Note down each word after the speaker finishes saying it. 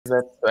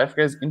that South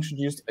Africa has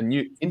introduced a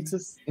new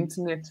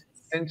internet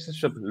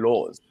censorship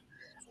laws.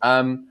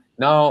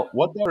 Now,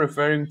 what they're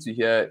referring to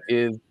here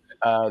is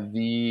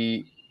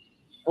the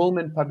Film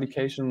and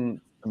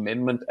Publication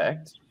Amendment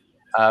Act,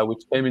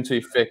 which came into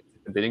effect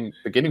at the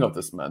beginning of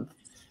this month.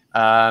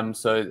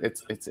 So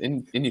it's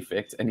in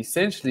effect, and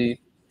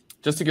essentially,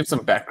 just to give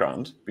some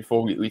background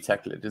before we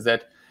tackle it, is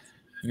that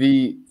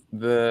the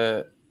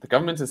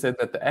government has said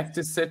that the act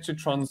is set to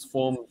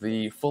transform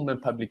the Film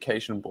and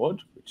Publication Board,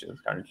 which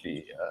is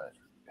currently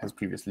has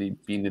previously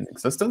been in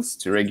existence,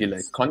 to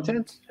regulate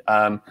content.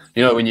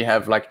 When you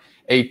have like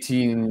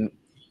 18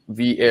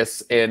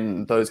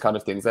 VSN, those kind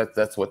of things,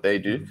 that's what they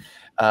do.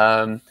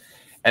 And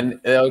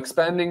they're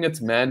expanding its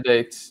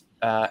mandate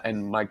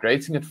and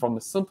migrating it from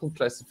a simple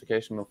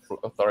classification of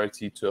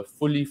authority to a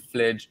fully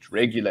fledged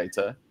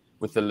regulator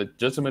with the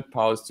legitimate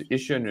powers to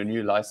issue and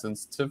renew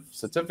license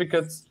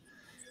certificates,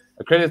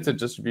 accredited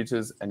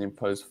distributors, and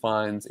impose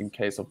fines in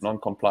case of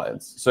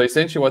non-compliance. So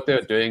essentially what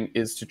they're doing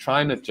is to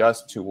try and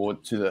adjust to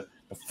the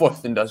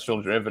fourth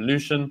industrial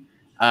revolution,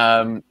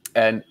 and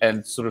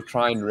sort of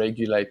try and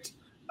regulate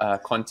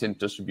content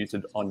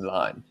distributed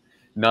online.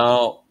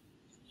 Now,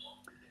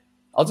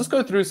 I'll just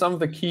go through some of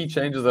the key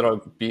changes that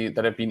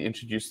have been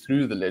introduced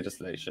through the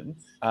legislation.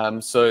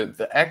 So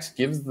the Act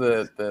gives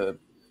the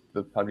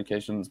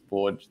Publications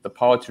Board the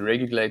power to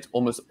regulate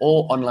almost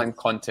all online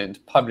content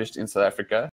published in South Africa